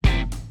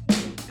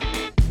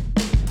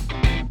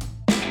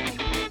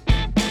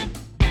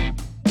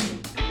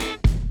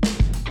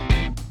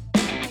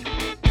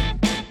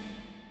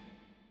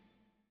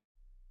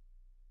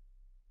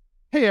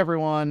Hey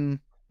everyone,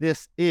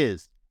 this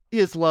is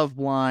Love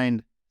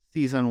Blind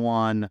Season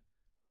 1,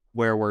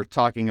 where we're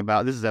talking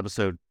about, this is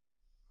episode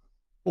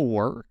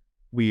 4.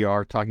 We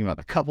are talking about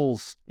the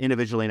couples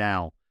individually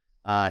now.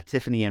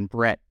 Tiffany and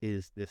Brett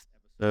is this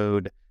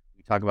episode.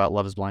 We talk about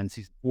Love is Blind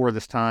Season 4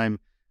 this time.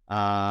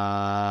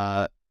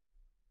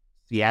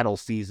 Seattle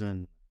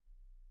season,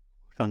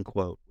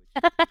 unquote.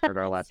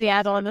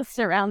 Seattle and the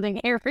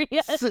surrounding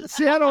areas.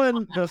 Seattle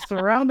and the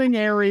surrounding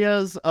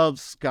areas of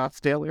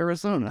Scottsdale,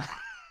 Arizona.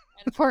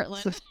 And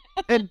Portland.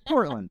 And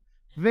Portland.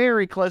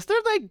 Very close.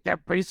 They're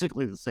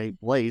basically the same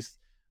place.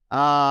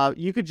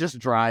 You could just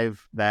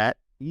drive that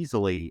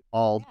easily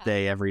all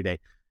day, every day.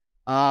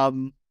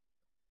 So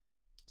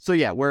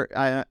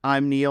yeah,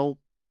 I'm Neil.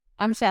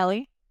 I'm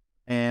Sally.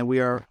 And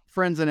we are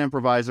friends and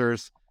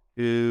improvisers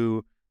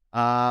who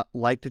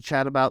like to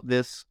chat about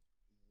this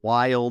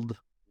wild,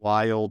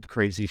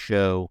 crazy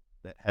show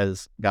that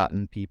has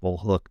gotten people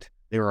hooked.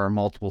 There are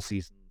multiple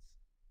seasons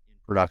in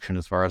production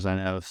as far as I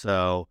know.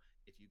 So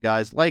if you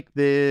guys like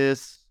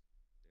this,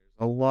 there's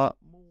a lot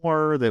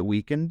more that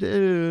we can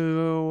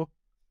do.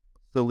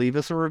 So leave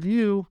us a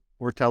review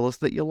or tell us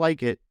that you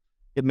like it.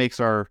 It makes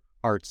our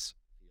hearts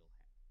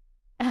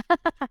feel happy.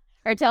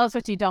 Or tell us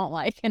what you don't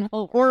like.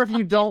 Or if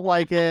you don't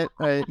like it,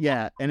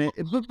 yeah.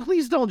 But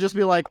please don't just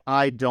be like,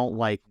 I don't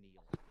like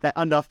Neil. That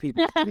enough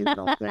people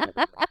don't say it.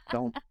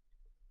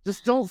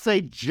 Don't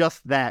say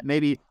just that.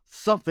 Maybe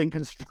something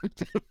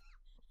constructive.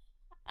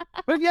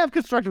 But if you have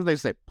constructive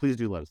things to say, please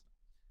do let us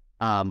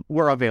know.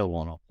 We're available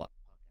on all platforms,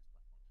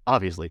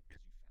 obviously.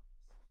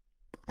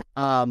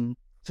 So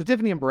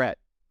Tiffany and Brett,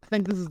 I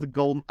think this is the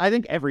golden. I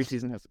think every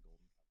season has a golden.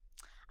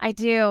 I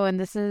do, and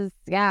this is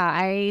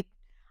I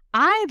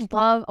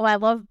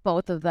love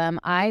both of them.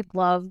 I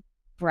love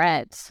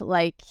Brett.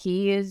 Like,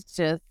 he is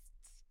just.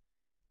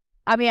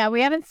 I mean,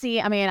 we haven't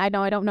seen. I mean, I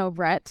don't know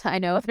Brett. I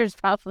know there's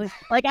probably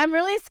I'm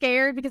really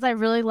scared because I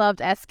really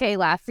loved SK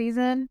last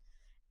season,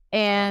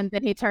 and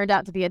then he turned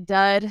out to be a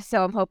dud.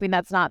 So I'm hoping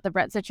that's not the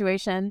Brett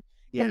situation.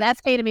 Yeah. And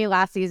SK to me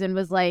last season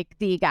was like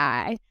the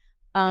guy.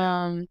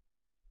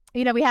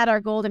 We had our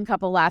golden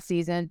couple last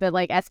season, but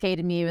SK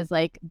to me was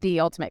like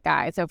the ultimate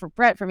guy. So for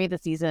Brett, for me,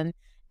 this season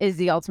is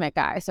the ultimate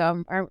guy.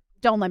 So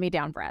don't let me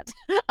down, Brett.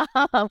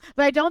 But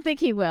I don't think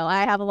he will.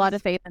 I have a lot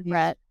of faith in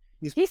Brett.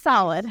 He's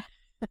solid.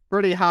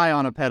 Pretty high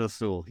on a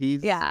pedestal.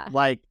 He's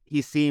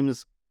he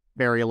seems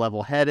very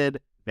level-headed,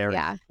 very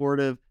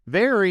supportive,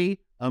 very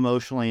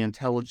emotionally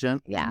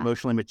intelligent,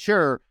 emotionally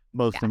mature,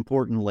 most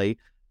importantly.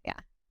 Yeah.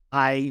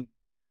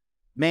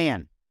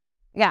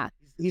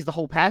 He's the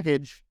whole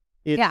package.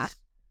 It's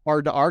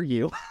hard to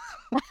argue.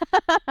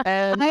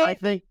 And I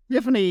think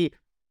Tiffany,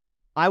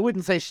 I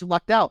wouldn't say she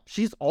lucked out.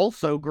 She's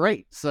also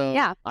great. So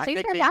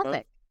she's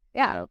fantastic.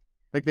 I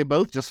think they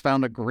both just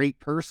found a great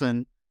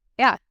person.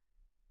 Yeah.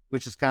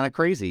 Which is kind of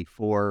crazy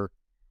for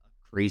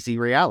a crazy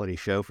reality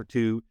show for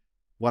two.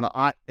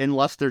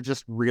 Unless they're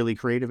just really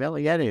creative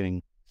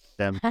editing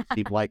them to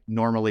seem like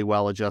normal,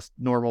 well-adjusted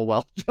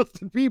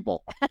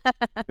people.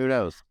 Who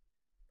knows?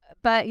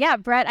 But yeah,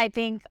 Brett, I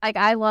think I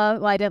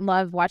didn't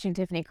love watching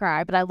Tiffany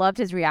cry, but I loved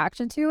his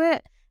reaction to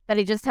it. That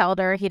he just held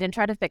her. He didn't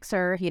try to fix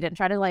her. He didn't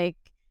try to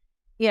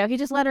he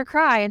just let her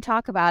cry and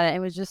talk about it. It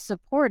was just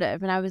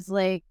supportive, and I was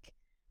like,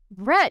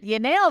 Brett, you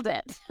nailed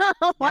it.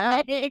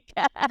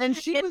 And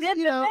she was,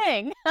 the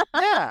thing.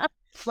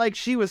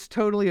 She was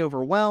totally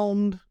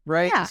overwhelmed,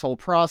 right? This whole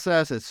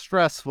process is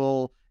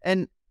stressful.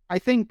 And I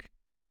feel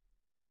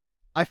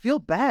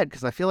bad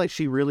because I feel like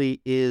she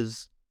really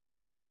is.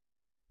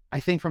 I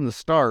think from the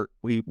start,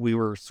 we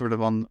were sort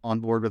of on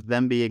board with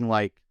them being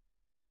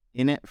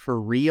in it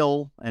for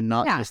real and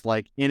not just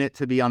in it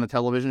to be on a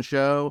television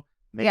show.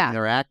 Maybe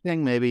they're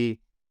acting, maybe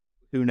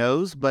who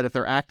knows? But if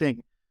they're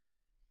acting,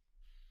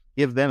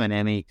 give them an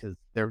Emmy because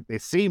they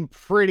seem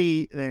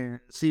pretty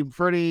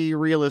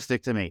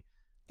realistic to me.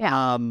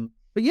 Yeah.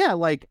 But yeah,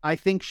 I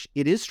think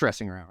it is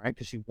stressing her out, right?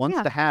 Because she wants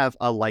to have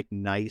a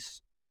nice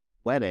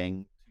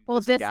wedding. Well,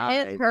 this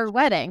is her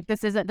wedding.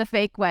 This isn't the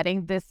fake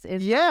wedding. This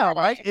is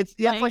right. It's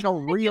like a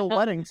real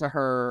wedding to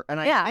her, and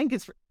I think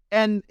it's.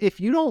 And if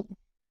you don't,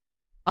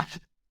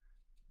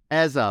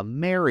 as a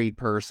married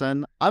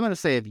person, I'm going to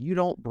say if you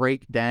don't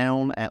break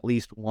down at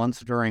least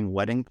once during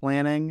wedding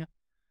planning,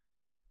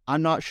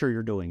 I'm not sure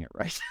you're doing it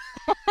right.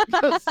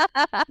 Because,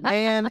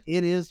 man,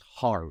 it is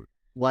hard.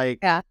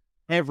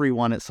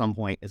 Everyone at some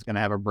point is going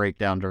to have a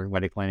breakdown during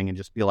wedding planning and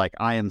just be like,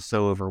 I am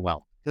so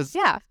overwhelmed. Because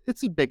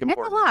it's a big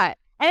important. It's a lot.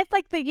 And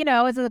it's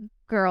as a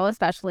girl,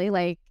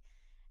 especially,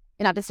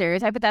 not to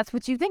stereotype, but that's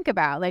what you think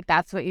about.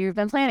 That's what you've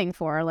been planning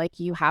for.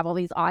 You have all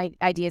these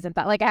ideas and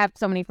thoughts. I have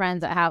so many friends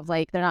that have,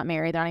 they're not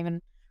married, they're not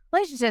even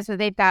relationships, but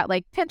they've got,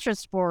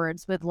 Pinterest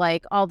boards with,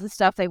 all the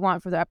stuff they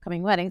want for their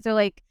upcoming wedding.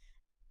 So,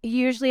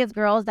 usually as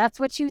girls, that's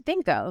what you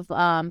think of.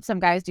 Some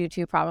guys do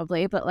too,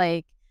 probably, but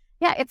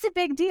it's a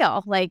big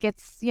deal.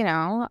 It's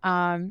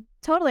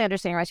totally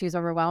understand why she was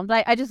overwhelmed.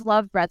 But I just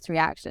love Brett's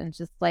reaction.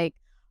 Just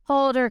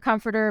hold her,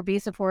 comfort her, be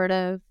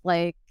supportive.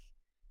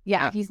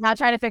 He's not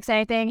trying to fix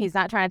anything. He's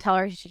not trying to tell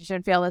her she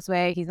shouldn't feel this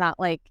way. He's not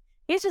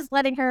he's just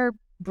letting her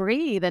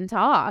breathe and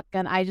talk.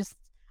 And I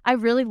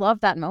really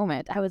loved that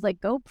moment. I was like,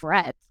 go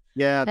Brett.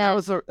 Yeah, that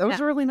was a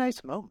really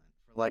nice moment.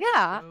 Like,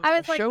 yeah, I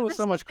was the like, show was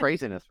so much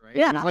craziness, right?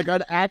 Yeah. It was like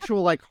an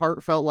actual like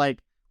heartfelt like,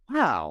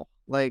 wow,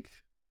 like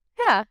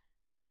yeah.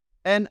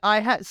 And I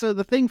had so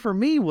the thing for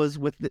me was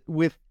with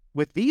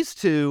these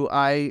two,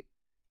 I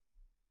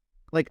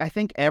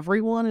think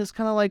everyone is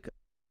kind of like,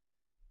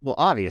 well,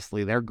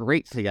 obviously they're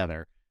great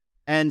together,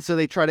 and so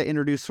they try to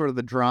introduce sort of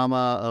the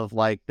drama of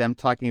like them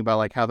talking about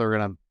like how they're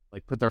gonna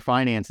like put their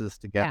finances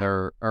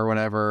together or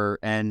whatever,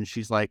 and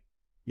she's like,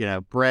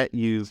 Brett,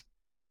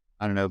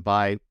 I don't know,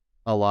 buy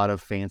a lot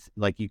of fancy,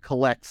 like you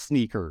collect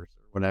sneakers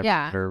or whatever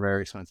that are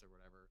very expensive or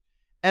whatever,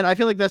 and I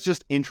feel like that's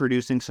just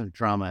introducing some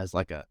drama as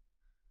like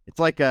it's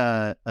like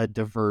a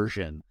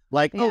diversion.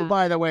 Like, oh,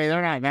 by the way,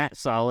 they're not that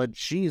solid.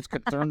 She's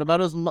concerned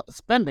about his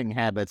spending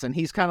habits. And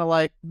he's kind of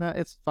like, no,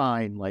 it's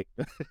fine. Like,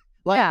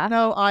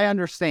 no, I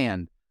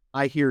understand.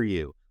 I hear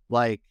you.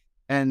 Like,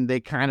 and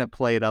they kind of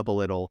play it up a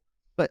little.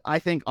 But I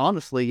think,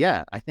 honestly,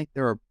 I think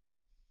they're,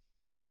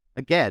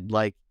 again,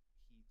 like,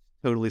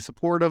 totally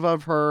supportive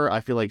of her.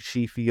 I feel like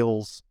she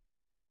feels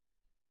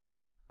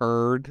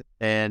heard.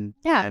 And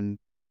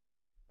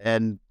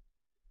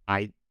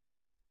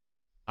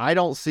I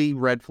don't see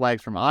red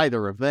flags from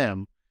either of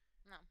them.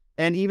 No.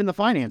 And even the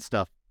finance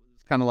stuff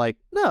is kind of like,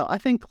 no, I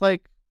think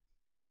like,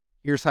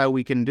 here's how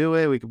we can do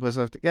it. We can put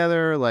stuff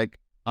together. Like,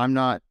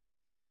 unless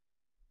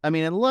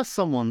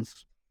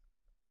someone's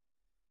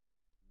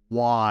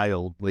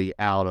wildly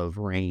out of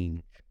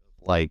range,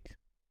 like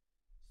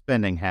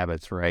spending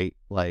habits, right?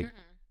 Like,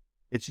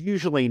 it's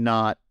usually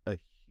not a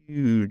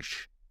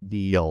huge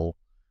deal.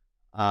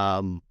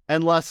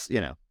 Unless,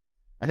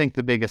 I think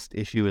the biggest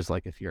issue is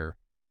like, if you're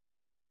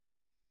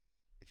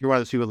one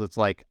of those people that's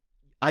like,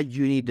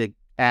 you need to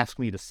ask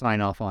me to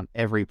sign off on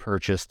every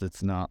purchase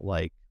that's not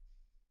like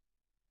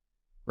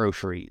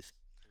groceries.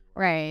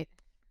 Right.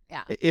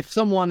 Yeah. If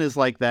someone is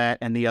like that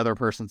and the other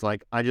person's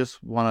like, I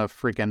just want to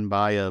freaking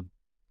buy a,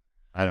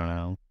 I don't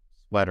know,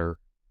 sweater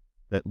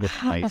that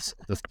looks nice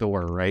at the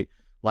store, right?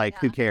 Like,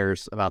 who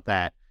cares about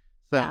that?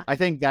 So I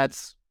think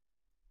that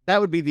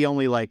would be the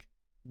only like,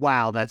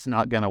 wow, that's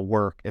not going to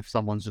work if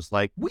someone's just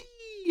like,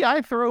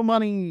 I throw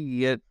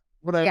money at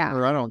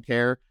whatever, I don't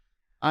care.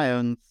 I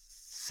own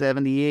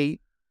 78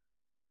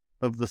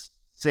 of the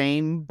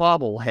same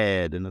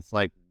bobblehead, and it's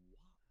like,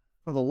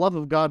 for the love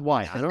of God,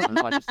 why? I don't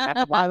know. I just have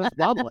to buy this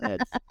bobblehead.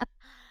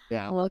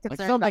 Yeah, a little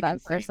concerned about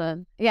that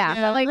person.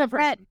 But like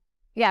Brett.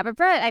 Yeah, but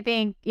Brett, I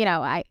think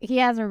he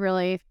has a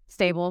really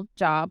stable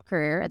job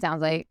career. It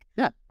sounds like.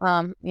 Yeah.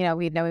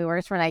 We know he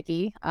works for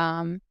Nike.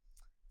 So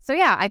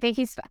yeah, I think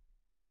it's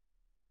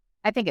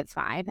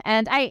fine,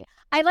 and I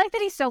like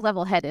that he's so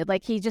level headed.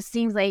 Like, he just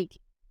seems like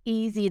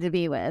easy to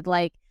be with.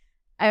 Like,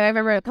 I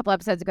remember a couple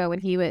episodes ago when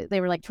they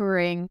were like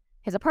touring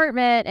his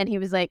apartment, and he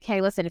was like,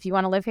 hey, listen, if you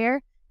want to live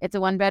here, it's a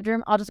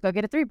 1-bedroom. I'll just go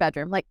get a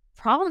 3-bedroom. Like,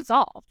 problem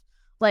solved.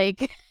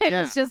 Like,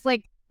 it's just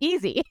like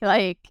easy.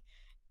 Like,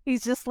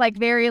 he's just like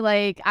very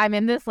like, I'm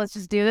in this. Let's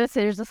just do this.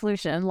 Here's the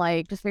solution.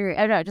 Like, just very,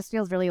 I don't know. It just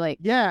feels really like.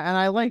 Yeah. And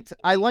I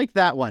liked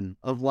that one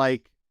of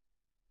like,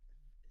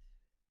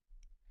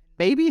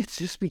 maybe it's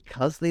just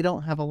because they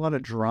don't have a lot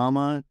of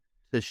drama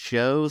to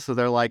show. So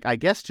they're like, I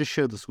guess just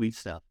show the sweet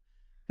stuff.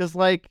 Because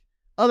like,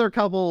 other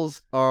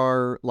couples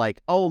are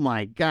like, oh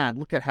my God,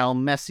 look at how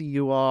messy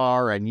you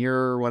are and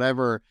you're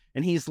whatever.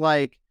 And she's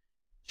like,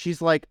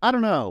 I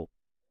don't know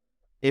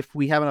if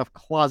we have enough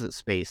closet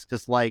space,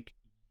 because like,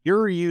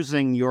 you're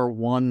using your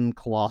one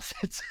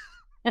closet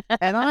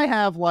and I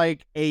have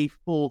like a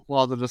full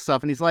closet of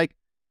stuff. And he's like,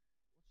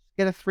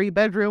 get a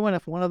 3-bedroom. And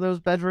if one of those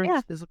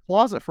bedrooms is a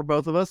closet for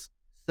both of us,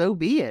 so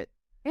be it.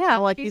 Yeah.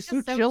 And like, he's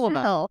so chill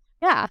about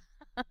it. Yeah.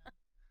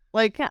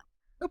 Like,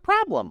 no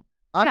problem.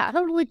 I'm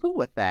totally cool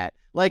with that.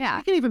 Like,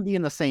 we can even be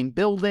in the same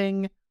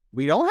building.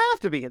 We don't have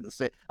to be in the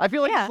same. I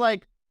feel like it's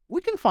like, we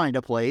can find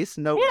a place.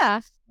 No.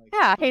 Yeah.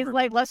 He's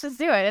like, let's just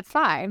do it. It's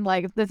fine.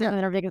 Like, this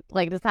isn't a big,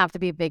 like, it doesn't have to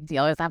be a big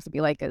deal. It doesn't have to be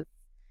like a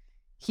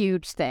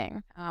huge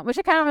thing, which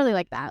I kind of really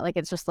like that. Like,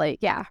 it's just like,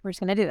 we're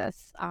just going to do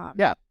this.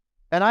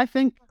 And I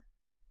think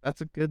that's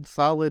a good,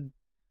 solid,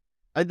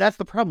 that's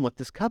the problem with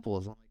this couple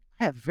is like,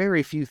 I have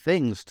very few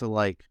things to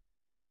like,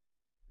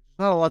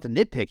 there's not a lot to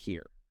nitpick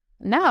here.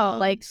 No,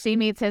 like, she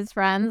meets his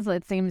friends.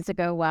 It seems to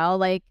go well.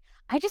 Like,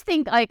 I just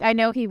think, like, I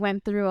know he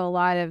went through a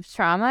lot of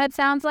trauma, it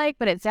sounds like,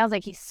 but it sounds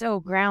like he's so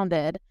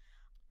grounded.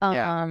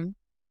 And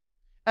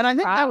I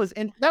think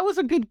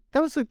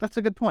that's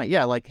a good point.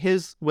 Yeah. Like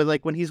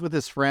when he's with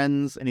his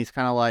friends and he's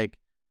kind of like,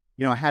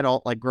 I had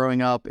all like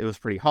growing up, it was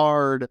pretty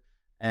hard.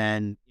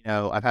 And,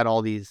 I've had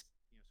all these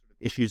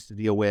issues to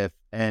deal with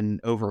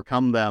and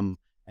overcome them.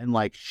 And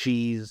like,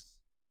 she's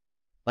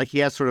like, he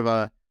has sort of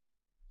a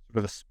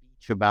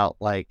speech about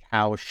like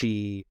how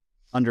she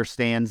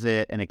understands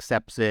it and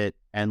accepts it,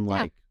 and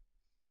like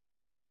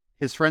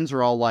his friends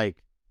are all like,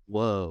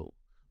 whoa,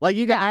 like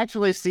you can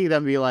actually see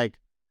them be like,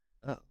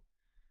 oh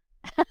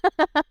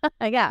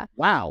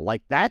wow,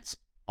 like that's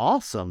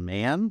awesome,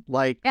 man.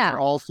 Like they're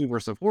all super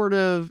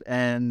supportive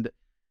and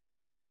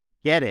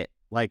get it.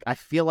 Like, I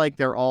feel like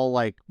they're all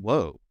like,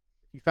 whoa,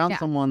 if you found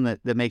someone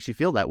that makes you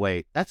feel that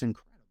way, that's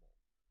incredible.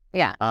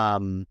 Yeah.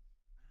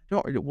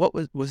 What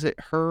was it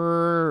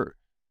her?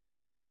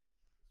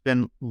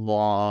 Been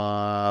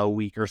a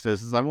week or so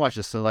since I've watched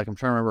this, so like I'm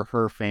trying to remember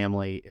her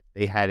family, if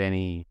they had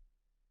any.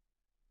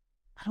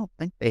 I don't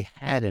think they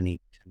had any,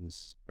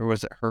 or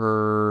was it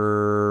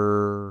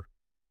her?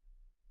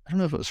 I don't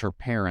know if it was her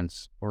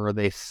parents or are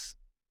they.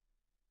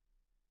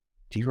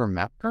 Do you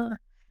remember?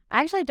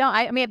 I actually don't.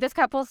 I mean, this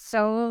couple's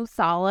so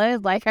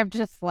solid. Like, I'm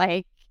just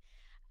like,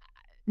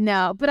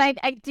 no. But I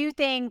do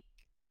think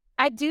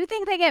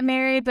they get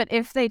married. But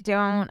if they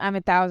don't, I'm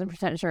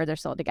 1,000% sure they're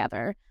still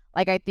together.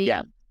 Like, I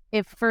think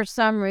if for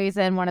some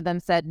reason one of them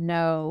said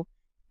no,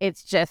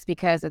 it's just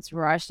because it's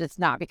rushed. It's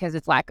not because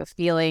it's lack of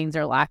feelings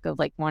or lack of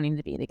like wanting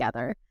to be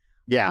together.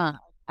 Yeah.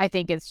 I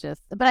think it's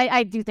just, but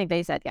I do think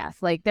they said yes.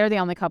 Like, they're the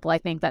only couple I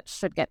think that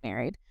should get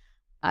married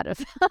out of.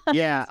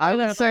 Yeah, I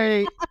would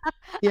say.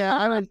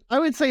 Yeah, I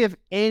would say if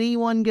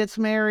anyone gets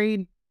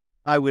married,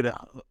 I would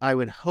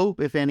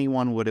hope if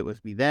anyone would, it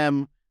would be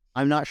them.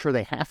 I'm not sure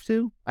they have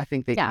to. I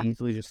think they can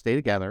easily just stay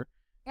together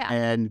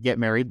and get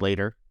married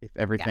later if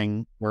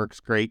everything works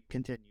great.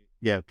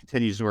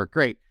 Continues to work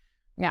great.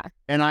 Yeah,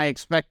 and I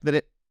expect that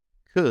it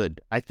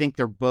could. I think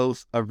they're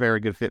both a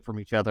very good fit from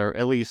each other,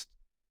 at least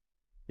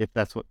if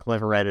that's what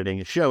clever editing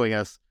is showing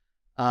us.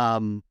 I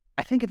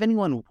think if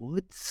anyone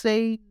would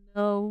say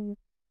no,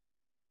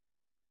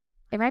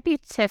 it might be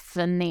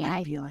Tiffany.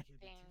 I feel like it'd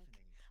be Tiffany.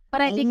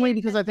 But I think only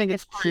because I think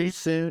it's too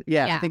soon.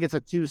 Yeah, I think it's a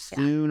too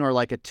soon or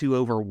like a too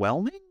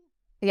overwhelming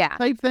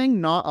type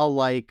thing. Not a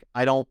like,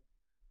 I don't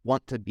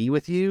want to be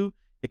with you.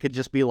 It could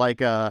just be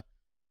like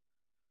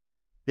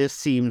this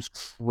seems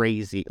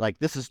crazy. Like,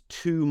 this is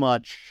too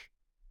much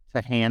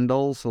to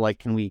handle. So like,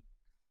 can we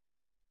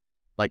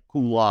like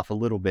cool off a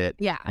little bit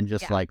and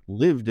just like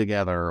live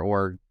together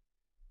or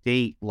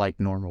date like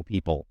normal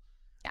people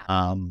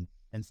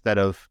instead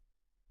of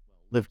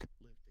live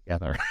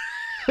together,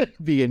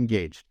 be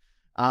engaged.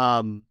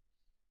 So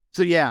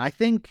yeah,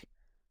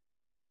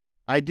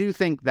 I do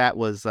think that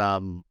was, I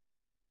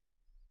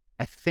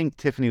think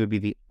Tiffany would be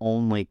the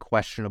only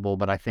questionable,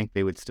 but I think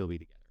they would still be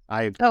together.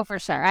 Oh, for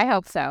sure. I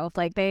hope so.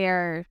 Like, they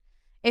are,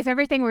 if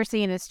everything we're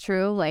seeing is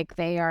true, like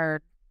they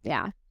are,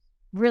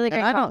 really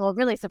great couple,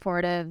 really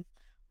supportive.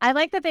 I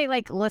like that they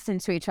like listen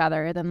to each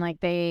other. Then like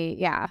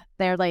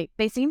they're like,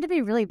 they seem to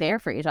be really there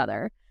for each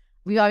other.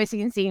 We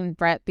obviously seen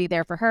Brett be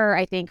there for her.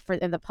 I think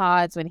in the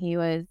pods when he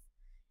was,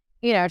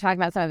 talking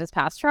about some of his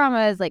past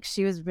traumas, like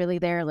she was really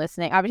there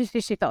listening. Obviously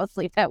she fell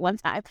asleep at one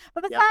time,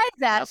 but besides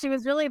that, she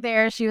was really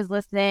there. She was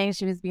listening.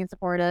 She was being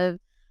supportive.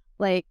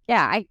 Like,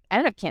 I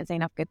can't say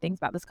enough good things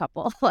about this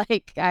couple.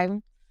 Like,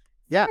 I'm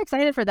super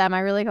excited for them.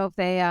 I really hope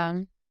they,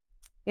 I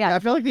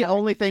feel like the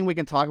only thing we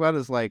can talk about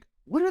is like,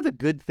 what are the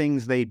good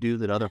things they do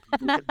that other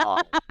people can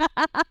model?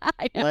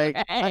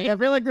 I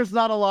feel like there's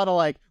not a lot of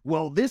like,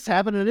 well, this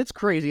happened and it's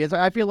crazy.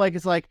 I feel like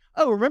it's like,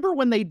 oh, remember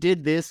when they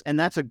did this and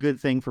that's a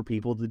good thing for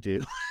people to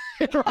do.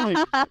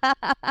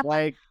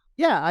 Like,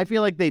 I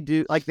feel like they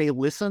do, like they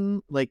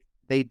listen, like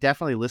they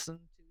definitely listen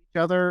to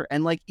each other.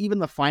 And like even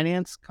the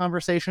finance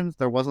conversations,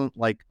 there wasn't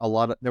like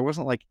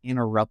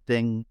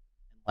interrupting,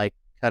 like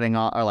cutting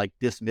off or like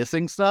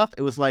dismissing stuff.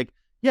 It was like,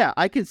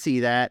 I could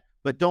see that,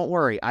 but don't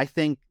worry. I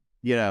think,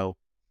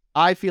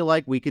 I feel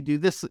like we could do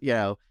this,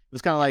 it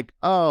was kind of like,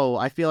 oh,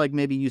 I feel like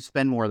maybe you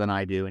spend more than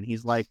I do. And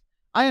he's like,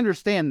 I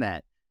understand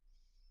that,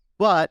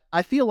 but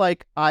I feel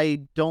like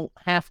I don't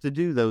have to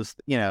do those,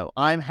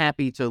 I'm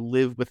happy to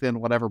live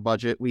within whatever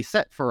budget we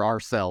set for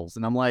ourselves.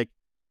 And I'm like,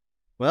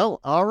 well,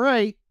 all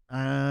right.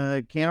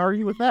 Can't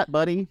argue with that,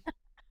 buddy.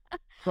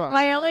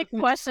 My only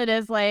question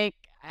is like,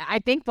 I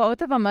think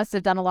both of them must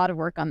have done a lot of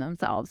work on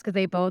themselves because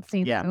they both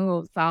seem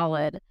so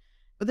solid.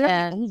 But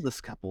they're the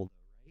oldest couple,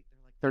 right?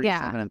 They're like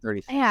 37 and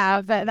 36.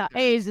 Yeah, but the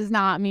age does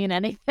not mean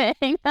anything.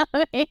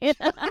 I mean...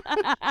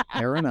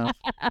 Fair enough.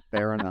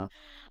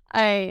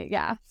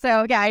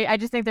 I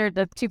just think they're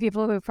the two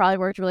people who probably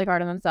worked really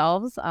hard on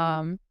themselves.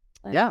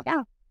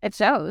 It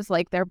shows.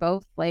 Like, they're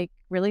both like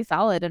really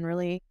solid and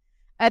really,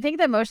 I think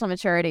the emotional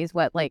maturity is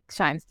what like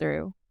shines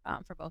through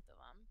for both of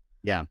them.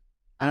 Yeah.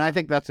 And I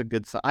think that's a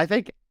good sign.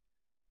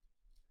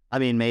 I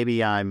mean,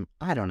 maybe I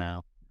don't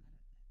know.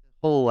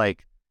 The whole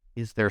like,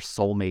 is there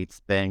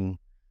soulmates thing?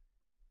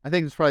 I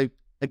think it's probably,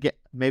 again,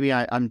 maybe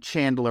I'm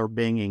Chandler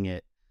Binging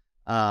it.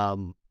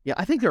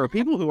 I think there are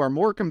people who are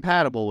more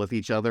compatible with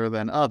each other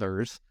than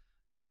others.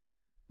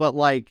 But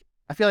like,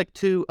 I feel like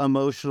two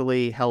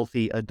emotionally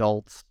healthy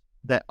adults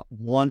that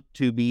want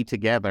to be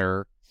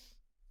together,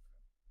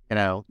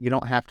 you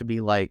don't have to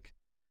be like,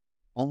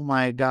 oh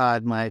my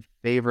God, my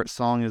favorite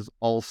song is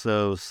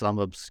also some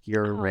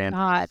obscure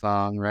random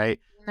song, right?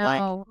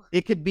 No. Like,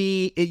 it could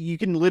be, you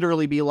can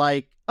literally be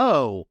like,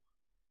 oh,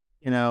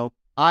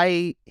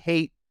 I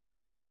hate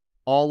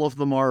all of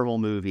the Marvel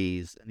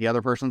movies. And the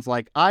other person's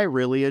like, I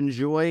really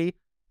enjoy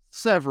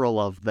several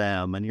of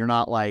them. And you're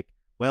not like,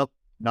 well,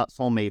 not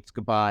soulmates,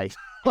 goodbye.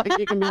 Like,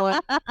 you can be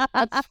like,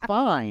 that's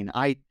fine.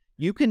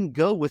 You can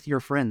go with your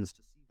friends to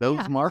see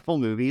those Marvel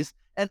movies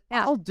and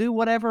I'll do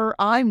whatever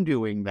I'm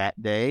doing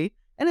that day,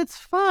 and it's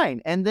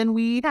fine. And then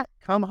we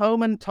come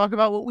home and talk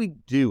about what we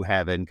do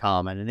have in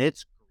common, and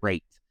it's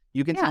great.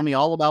 You can tell me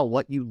all about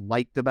what you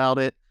liked about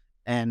it,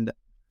 and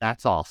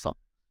that's awesome.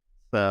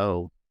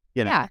 So,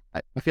 I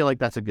feel like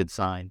that's a good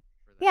sign.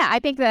 Yeah, I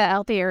think the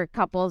healthier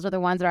couples are the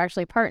ones that are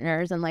actually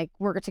partners and like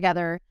work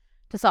together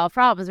to solve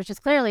problems, which is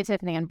clearly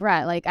Tiffany and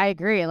Brett. Like, I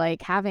agree.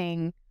 Like,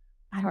 having,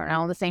 I don't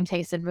know, the same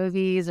taste in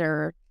movies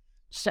or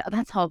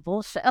that's all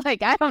bullshit.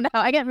 Like, I don't know.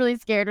 I get really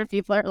scared when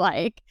people are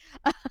like,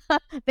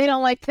 they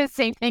don't like the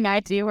same thing I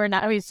do, or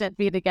not, we shouldn't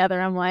be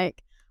together. I'm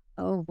like,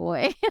 oh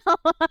boy.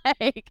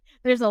 Like,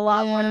 there's a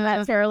lot more to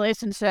that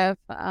relationship.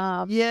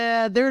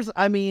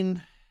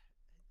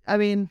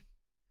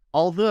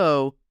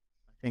 Although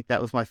I think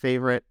that was my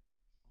favorite.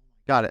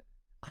 Got it.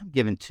 I'm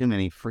giving too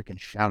many freaking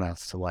shout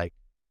outs to, like,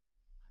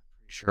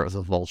 I'm pretty sure it was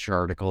a Vulture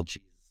article.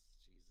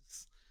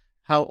 Jesus.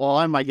 How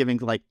am I giving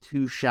like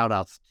 2 shout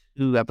outs,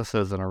 2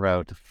 episodes in a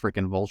row to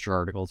freaking Vulture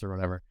articles or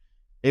whatever?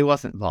 It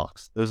wasn't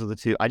Vox. Those are the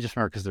 2. I just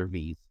remember because they're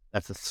V's.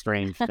 That's a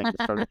strange thing to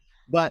start.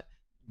 But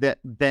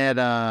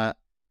the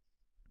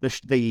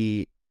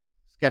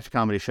sketch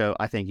comedy show,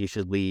 I think you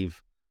should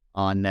leave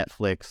on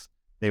Netflix.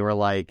 They were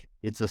like,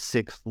 it's a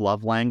 6th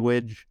love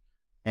language.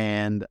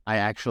 And I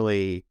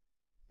actually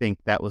think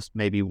that was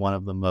maybe one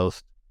of the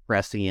most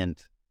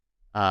prescient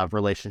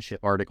relationship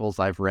articles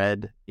I've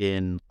read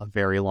in a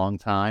very long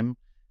time,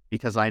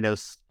 because I know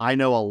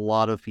a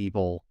lot of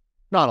people,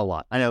 not a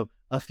lot, I know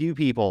a few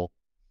people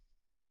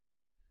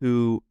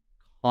who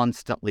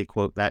constantly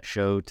quote that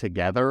show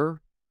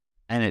together,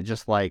 and it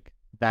just like,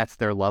 that's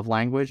their love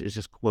language, is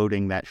just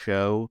quoting that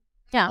show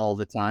all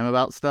the time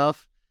about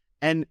stuff.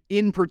 And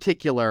in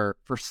particular,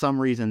 for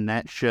some reason,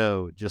 that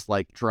show just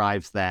like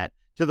drives that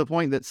to the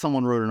point that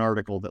someone wrote an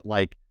article that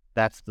like,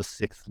 that's the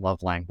 6th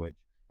love language.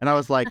 And I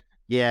was like,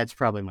 yeah, it's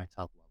probably my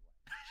top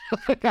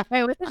love language.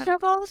 Wait, what's the show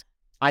called?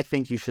 I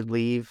Think You Should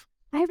Leave.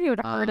 I haven't even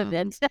heard of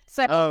it.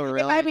 So oh, really?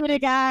 If I meet a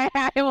guy,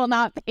 I will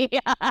not be.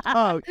 And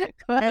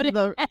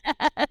the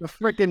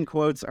freaking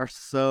quotes are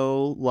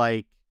so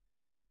like,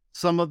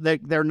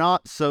 they're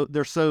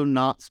so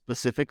not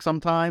specific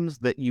sometimes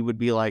that you would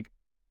be like,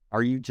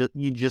 you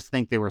just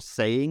think they were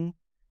saying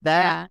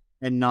that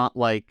and not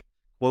like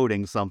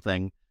quoting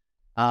something.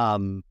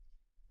 But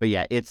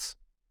yeah,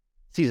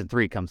 season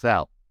 3 comes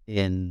out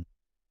in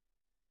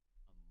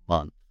a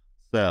month,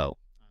 so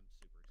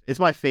it's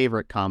my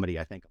favorite comedy,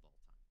 I think, of all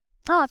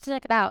time. Oh, let's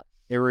check it out.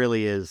 It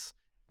really is.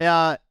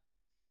 I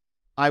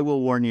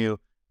will warn you,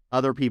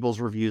 other people's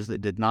reviews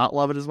that did not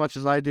love it as much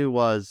as I do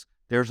was,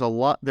 there's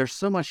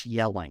so much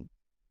yelling.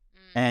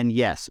 And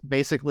yes,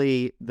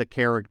 basically the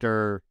guy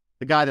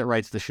that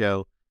writes the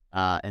show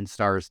and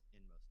stars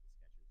in most of the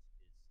sketches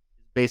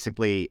is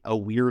basically a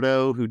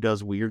weirdo who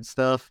does weird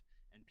stuff,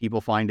 and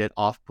people find it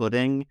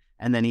off-putting,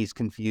 and then he's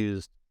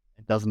confused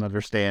and doesn't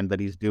understand that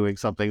he's doing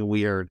something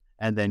weird,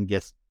 and then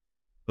gets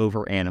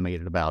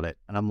over-animated about it.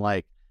 And I'm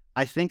like,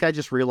 I think I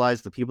just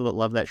realized the people that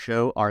love that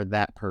show are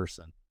that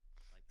person,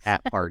 like,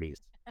 at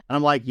parties. And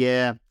I'm like,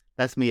 yeah,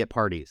 that's me at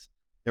parties.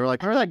 They were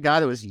like, remember that guy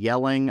that was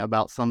yelling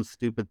about some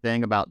stupid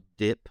thing about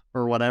dip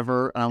or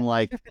whatever? And I'm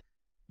like,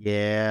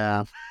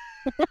 yeah.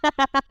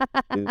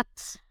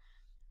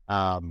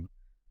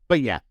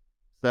 But yeah.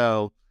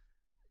 So,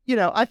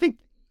 I think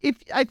you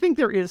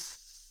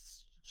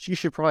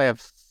should probably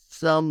have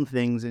some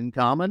things in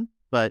common,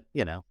 but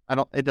you don't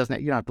have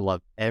to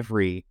love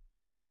every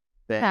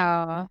thing.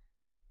 No.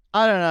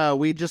 I don't know.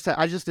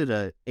 I just did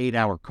a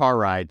 8-hour car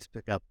ride to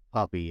pick up a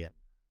puppy, and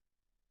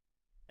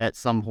at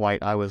some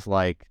point I was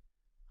like,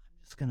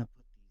 I'm just gonna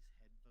put these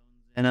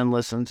headphones in and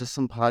listen to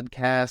some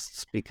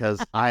podcasts,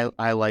 because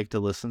I like to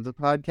listen to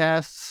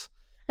podcasts.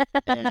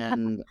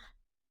 And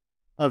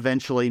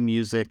eventually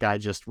I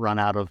just run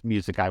out of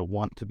music I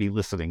want to be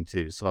listening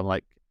to. So I'm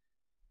like,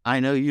 I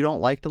know you don't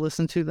like to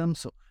listen to them,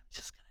 so I'm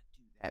just gonna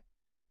do that.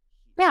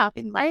 Yeah,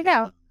 there you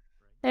go.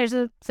 There's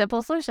a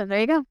simple solution. There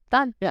you go.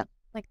 Done. Yeah.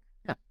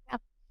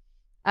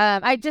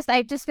 I just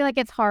feel like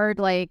it's hard,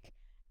 like,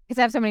 because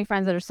I have so many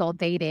friends that are still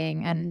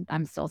dating, and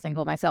I'm still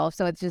single myself.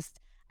 So it's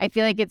just, I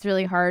feel like it's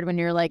really hard when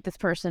you're like, this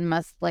person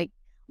must like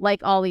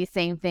all these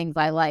same things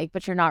I like,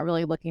 but you're not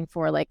really looking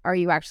for, like, are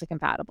you actually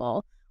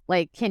compatible?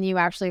 Like, can you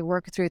actually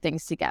work through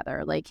things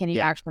together? Like, can you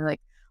actually like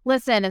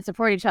listen and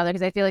support each other?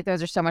 Because I feel like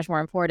those are so much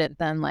more important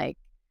than like,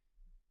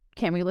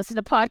 can we listen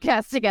to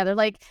podcasts together?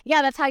 Like,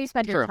 yeah, that's how you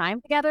spend your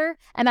time together,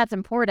 and that's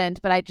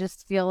important. But I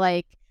just feel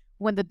like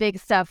when the big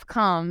stuff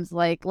comes,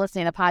 like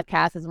listening to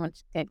podcasts is what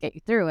can get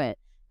you through it.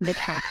 Like,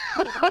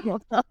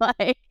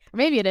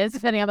 maybe it is,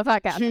 depending on the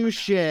podcast.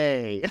 Touche.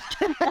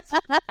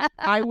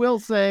 I will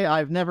say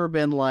I've never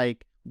been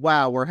like,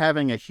 wow, we're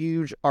having a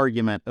huge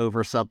argument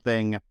over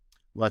something.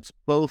 Let's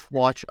both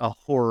watch a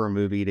horror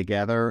movie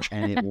together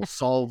and it will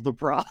solve the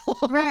problem.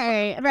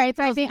 Right.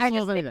 So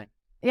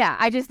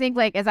I just think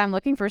like, as I'm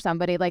looking for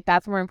somebody, like,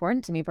 that's more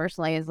important to me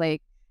personally, is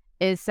like,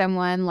 is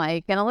someone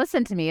like going to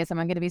listen to me? Is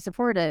someone going to be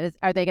supportive?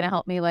 Are they going to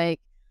help me like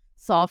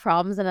solve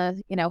problems in a,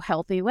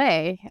 healthy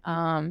way?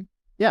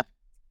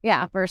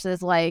 Yeah,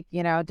 versus like,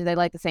 you know, do they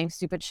like the same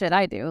stupid shit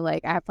I do?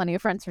 Like, I have plenty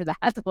of friends for that.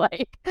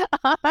 Like,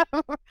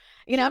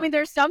 you know, I mean,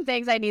 there's some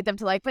things I need them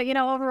to like, but you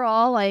know,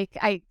 overall, like,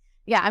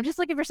 yeah, I'm just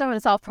looking for someone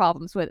to solve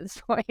problems with at this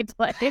point.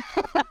 Like,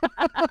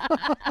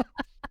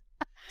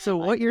 So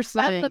what you're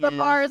saying the is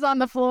bar is on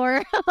the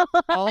floor.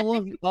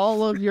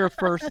 all of your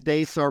first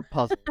dates are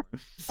puzzle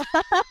rooms.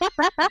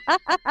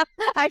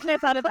 I never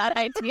thought of that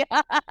idea.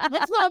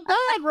 That's not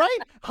bad, right?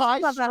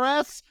 High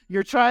stress.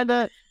 You're trying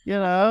to, you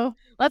know.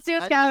 Let's do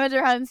a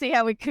scavenger hunt and see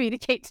how we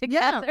communicate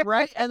together. Yeah,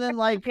 right. And then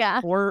like,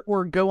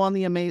 or go on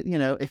the amazing. You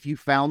know, if you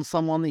found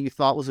someone that you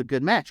thought was a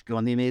good match, go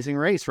on the Amazing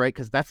Race, right?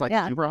 Because that's like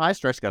super high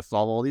stress. Got to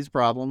solve all these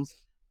problems.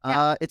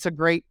 It's a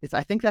great.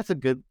 I think that's a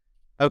good.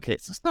 Okay,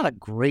 so it's not a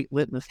great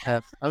litmus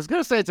test. I was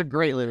gonna say it's a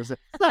great litmus test.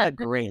 It's not a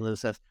great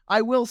litmus test.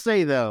 I will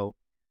say though,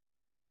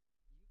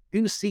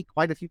 you see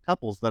quite a few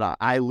couples that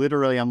I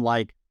literally am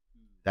like,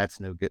 that's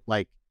no good.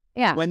 Like,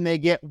 when they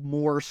get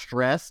more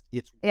stressed,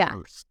 it's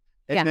worse.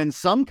 And then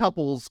some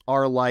couples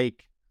are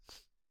like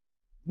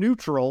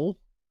neutral.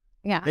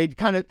 Yeah. They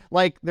kind of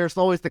like, there's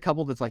always the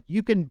couple that's like,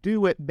 you can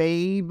do it,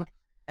 babe.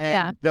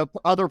 And the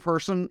other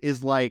person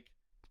is like,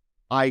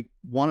 I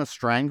want to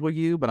strangle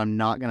you, but I'm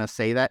not going to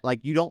say that. Like,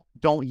 you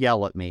don't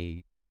yell at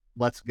me.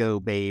 Let's go,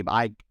 babe.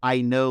 I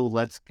know,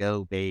 let's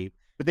go, babe.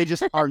 But they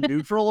just are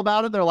neutral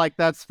about it. They're like,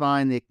 that's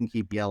fine. They can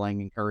keep yelling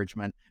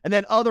encouragement. And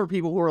then other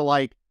people who are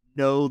like,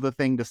 know the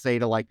thing to say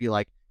to like, be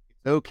like,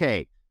 it's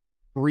okay.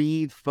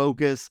 Breathe,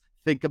 focus,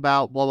 think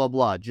about blah, blah,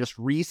 blah. Just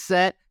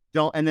reset.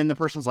 Don't. And then the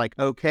person's like,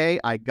 okay,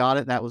 I got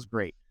it. That was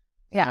great.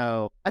 Yeah.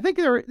 So I think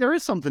there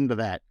is something to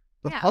that.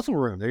 The puzzle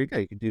room. There you go.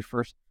 You can do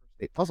first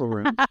date puzzle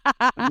room.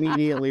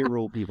 Immediately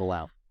rule people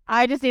out.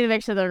 I just need to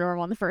make sure they're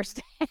normal on the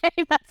first day.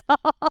 That's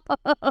all.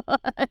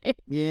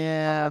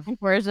 Yeah.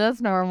 We're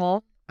just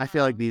normal. I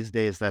feel like these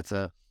days that's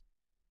a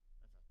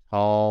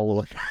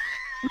tall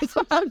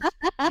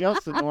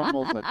just a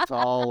normal but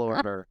tall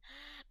order.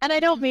 And I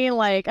don't mean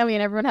like, I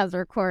mean, everyone has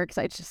their quirks.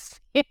 I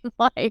just mean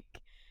like,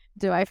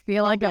 do I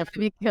feel like I have to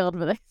be killed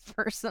with this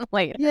person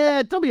later?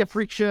 Yeah, don't be a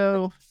freak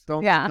show.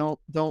 Don't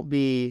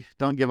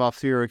give off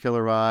serial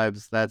killer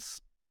vibes.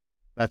 That's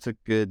a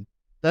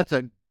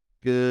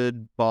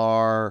good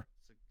bar.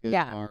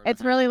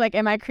 It's really like,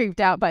 am I creeped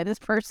out by this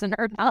person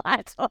or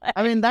not?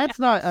 I mean, that's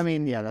not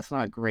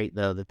great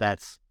though.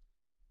 That's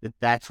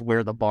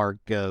where the bar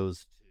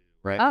goes,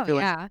 right? Oh,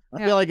 I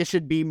feel like it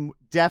should be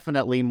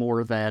definitely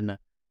more than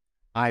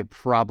I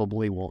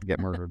probably won't get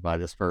murdered by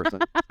this person.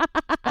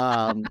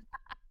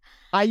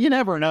 You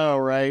never know,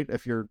 right?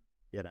 If you're,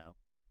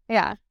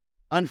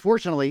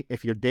 unfortunately,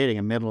 if you're dating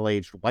a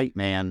middle-aged white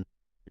man,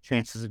 the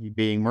chances of you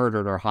being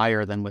murdered are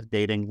higher than with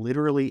dating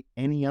literally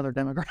any other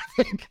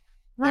demographic.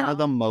 They are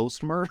the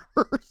most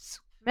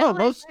murderers.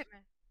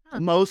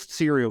 Most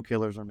serial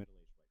killers are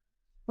middle-aged.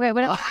 Wait,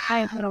 what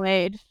if middle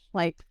age?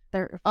 Like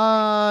they're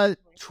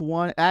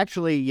 20.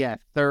 Actually, yeah.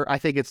 I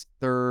think it's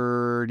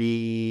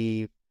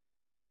 30.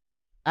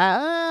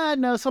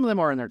 No, some of them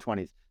are in their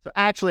 20s. So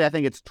actually, I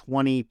think it's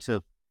 20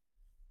 to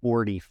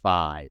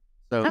 45.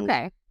 So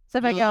okay. So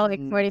if I go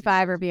like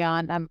 45 or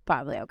beyond, I'm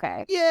probably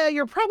okay. Yeah,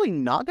 you're probably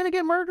not going to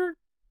get murdered.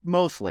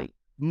 Mostly.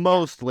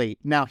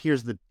 Now,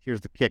 here's the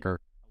kicker.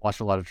 I watch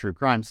a lot of true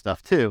crime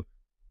stuff too,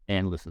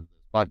 and listen to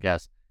this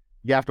podcast.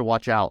 You have to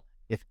watch out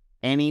if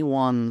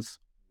anyone's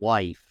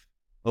wife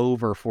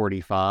over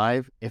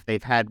 45, if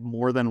they've had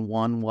more than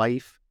one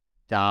wife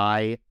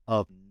die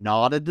of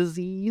not a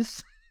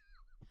disease,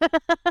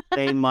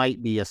 they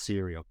might be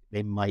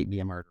they might be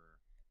a murderer.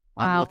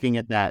 I'm looking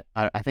at that.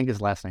 I think his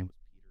last name was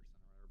Peterson,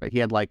 but he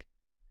had like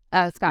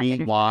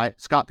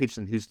Scott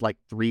Peterson, who's like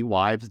 3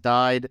 wives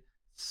died,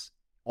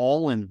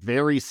 all in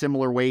very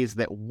similar ways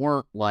that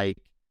weren't like,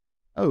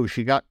 oh,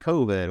 she got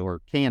COVID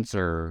or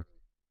cancer.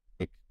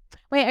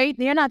 Wait,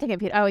 you're not thinking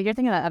Peter? Oh, you're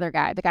thinking of that other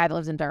guy, the guy that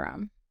lives in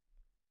Durham.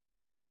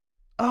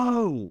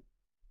 Oh,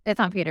 it's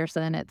not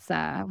Peterson. It's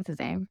what's his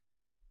name?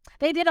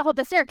 They did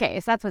the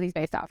staircase. That's what he's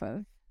based off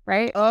of,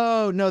 right?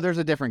 Oh no, there's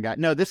a different guy.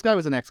 No, this guy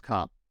was an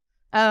ex-cop.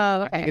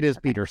 Oh, okay. I think it is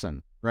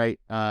Peterson, right?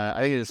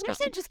 I think it is.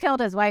 Peterson just killed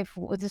his wife.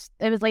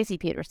 It was Lacey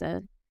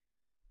Peterson.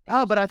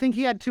 Oh, but I think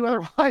he had 2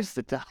 other wives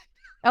that died.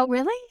 Oh,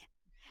 really?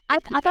 I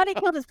thought he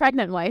killed his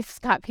pregnant wife,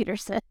 Scott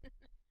Peterson.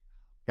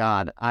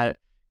 God,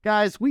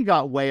 guys, we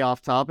got way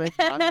off topic.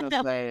 I'm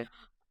gonna say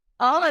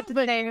all at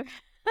the same.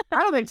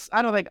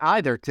 I don't think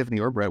either Tiffany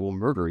or Brett will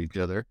murder each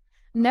other.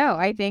 No,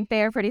 I think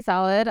they are pretty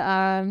solid.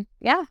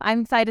 Yeah,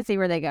 I'm excited to see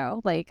where they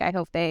go. Like, I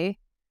hope they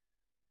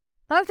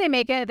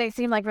make it. They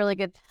seem like really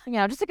good,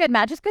 just a good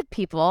match, just good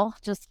people,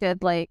 just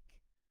good, like,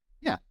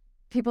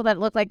 people that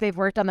look like they've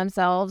worked on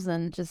themselves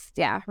and just,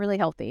 really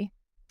healthy.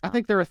 I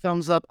think they're a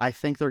thumbs up. I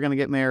think they're going to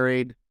get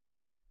married.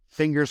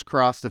 Fingers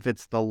crossed if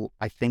it's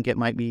I think it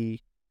might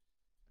be.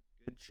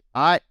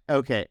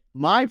 Okay,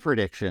 my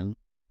prediction,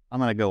 I'm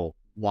going to go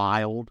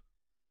wild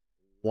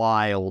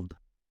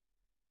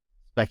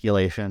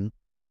speculation.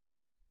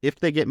 If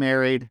they get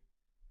married,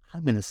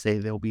 I'm going to say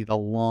they'll be the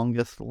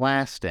longest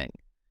lasting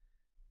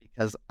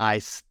because I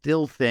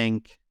still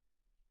think,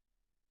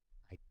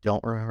 I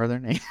don't remember their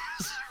names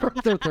for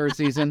the third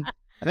season.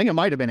 I think it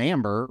might have been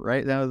Amber,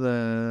 right? That was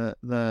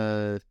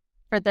the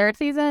for third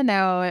season.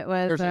 No, it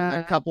was there's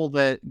a couple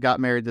that got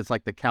married. That's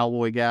like the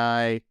cowboy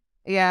guy,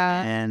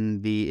 yeah,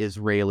 and the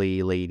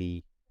Israeli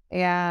lady.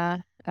 Yeah.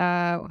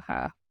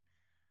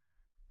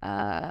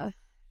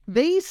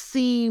 They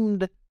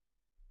seemed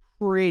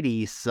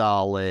pretty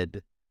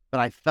solid, but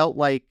I felt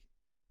like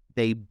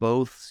they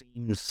both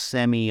seemed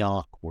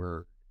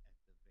semi-awkward at the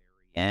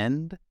very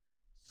end.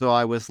 So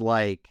I was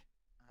like,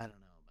 I don't know.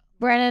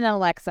 Brennan and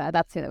Alexa,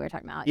 that's who that we're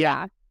talking about.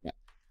 Yeah.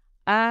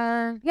 Yeah.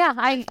 I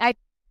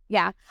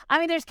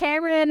mean, there's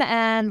Cameron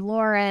and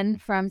Lauren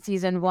from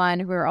season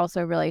 1 who are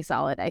also really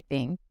solid, I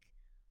think.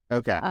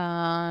 Okay.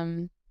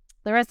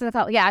 The rest of the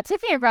couple, yeah,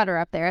 Tiffany and Brett are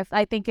up there.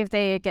 I think if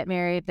they get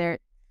married, I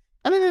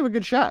think they have a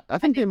good shot. I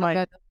think they might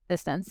go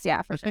distance.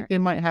 Yeah, for sure. I think they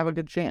might have a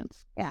good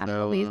chance. Yeah,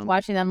 so, at least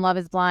watching them Love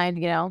Is Blind,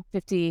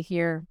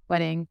 50-year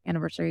wedding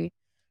anniversary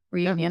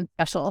reunion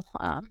special.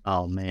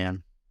 Oh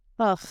man.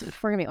 Oh,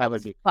 we're gonna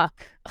be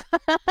fuck.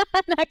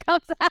 That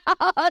comes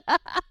out.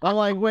 I'm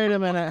like, wait a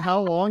minute,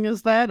 how long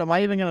is that? Am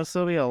I even gonna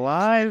still be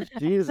alive?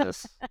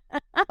 Jesus.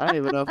 I don't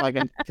even know if I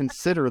can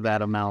consider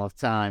that amount of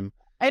time.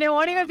 And it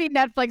won't even be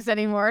Netflix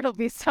anymore. It'll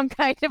be some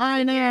kind of.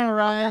 I know,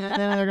 right? And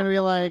then they're gonna be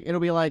like, it'll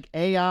be like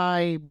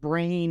AI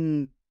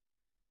brain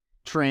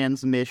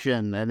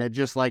transmission, and it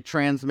just like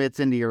transmits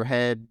into your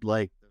head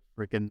like the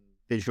freaking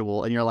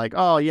visual, and you're like,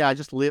 oh yeah,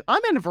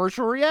 I'm in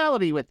virtual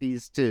reality with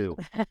these two,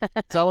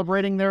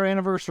 celebrating their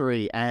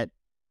anniversary at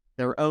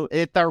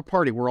their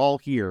party. We're all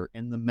here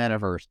in the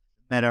metaverse.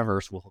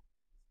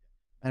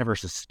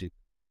 Metaverse is stupid.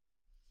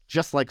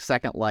 Just like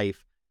Second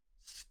Life.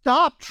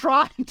 Stop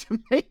trying to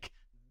make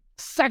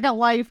Second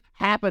Life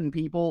happen,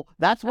 people.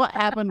 That's what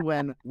happened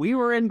when we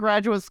were in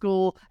graduate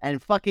school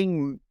and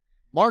fucking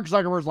Mark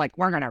Zuckerberg's like,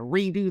 we're going to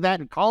redo that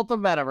and call it the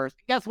metaverse.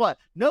 Guess what?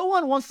 No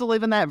one wants to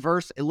live in that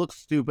verse. It looks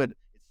stupid. It's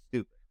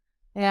stupid.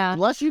 Yeah.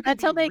 Unless you can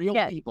be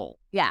real people.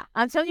 Yeah.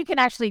 Until you can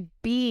actually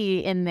be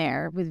in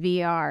there with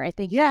VR, I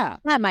think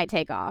that might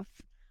take off.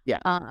 Yeah.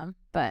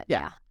 But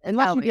yeah.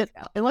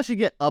 Unless you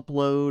get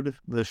Upload,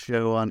 the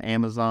show on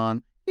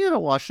Amazon, you gotta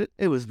watch it.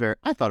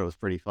 I thought it was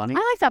pretty funny.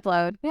 I liked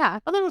Upload. Yeah. I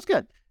thought it was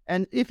good.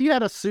 And if you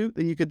had a suit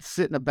that you could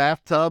sit in a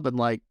bathtub and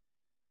like,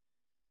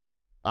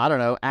 I don't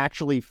know,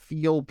 actually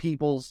feel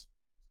people's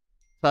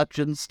touch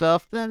and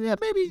stuff, then yeah,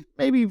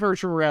 maybe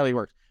virtual reality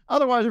works.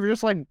 Otherwise, if you're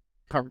just like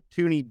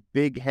cartoony,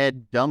 big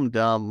head,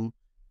 dumb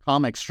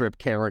comic strip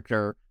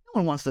character, no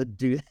one wants to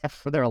do that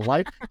for their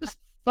life. Just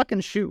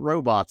fucking shoot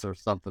robots or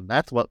something.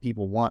 That's what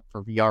people want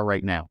for VR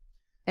right now.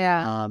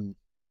 Yeah.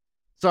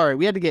 Sorry,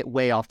 we had to get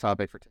way off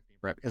topic for Tiffany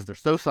and Brett because they're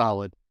so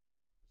solid.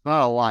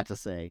 Not a lot to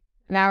say.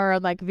 Now we're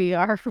on like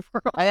VR.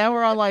 Now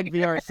we're on like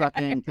VR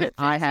sucking.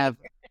 I have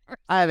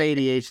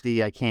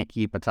ADHD. I can't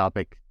keep a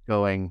topic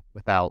going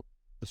without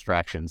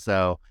distraction.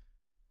 So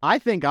I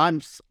think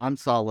I'm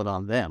solid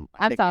on them.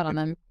 I'm solid on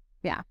them.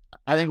 Yeah.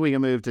 I think we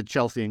can move to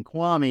Chelsea and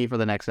Kwame for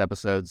the next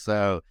episode.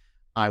 So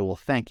I will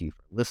thank you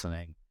for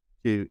listening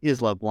to Is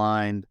Love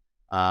Blind,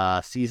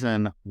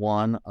 season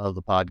 1 of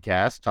the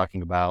podcast,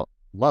 talking about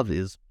Love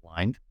Is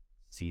Blind,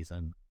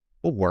 season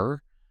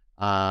 4.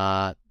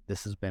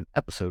 This has been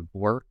episode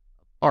 4 of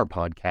our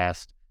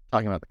podcast,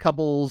 talking about the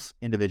couples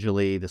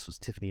individually. This was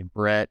Tiffany and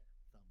Brett.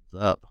 Thumbs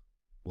up.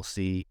 We'll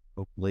see.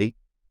 Hopefully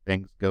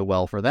things go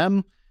well for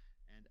them.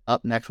 And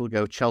up next, we'll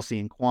go Chelsea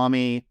and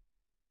Kwame.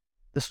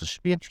 This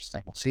should be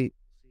interesting. We'll see.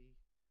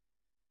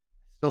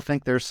 Still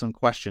think there's some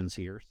questions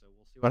here, so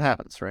we'll see what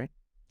happens, right?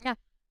 Yeah.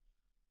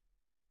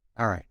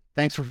 All right.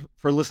 Thanks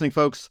for listening,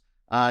 folks.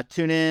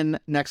 Tune in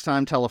next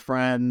time. Tell a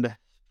friend. Post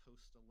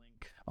a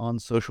link on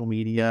social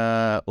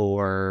media,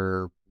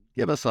 or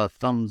give us a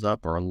thumbs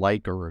up or a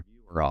like or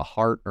review or a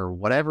heart or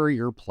whatever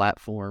your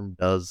platform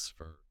does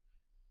for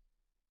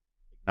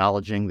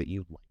acknowledging that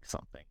you like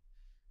something.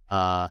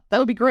 That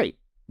would be great.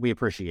 We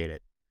appreciate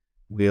it.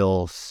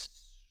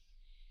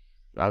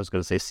 I was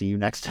going to say see you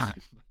next time.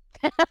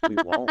 We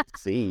won't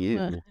see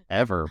you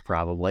ever,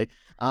 probably.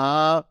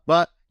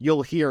 But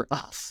you'll hear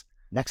us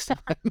next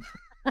time.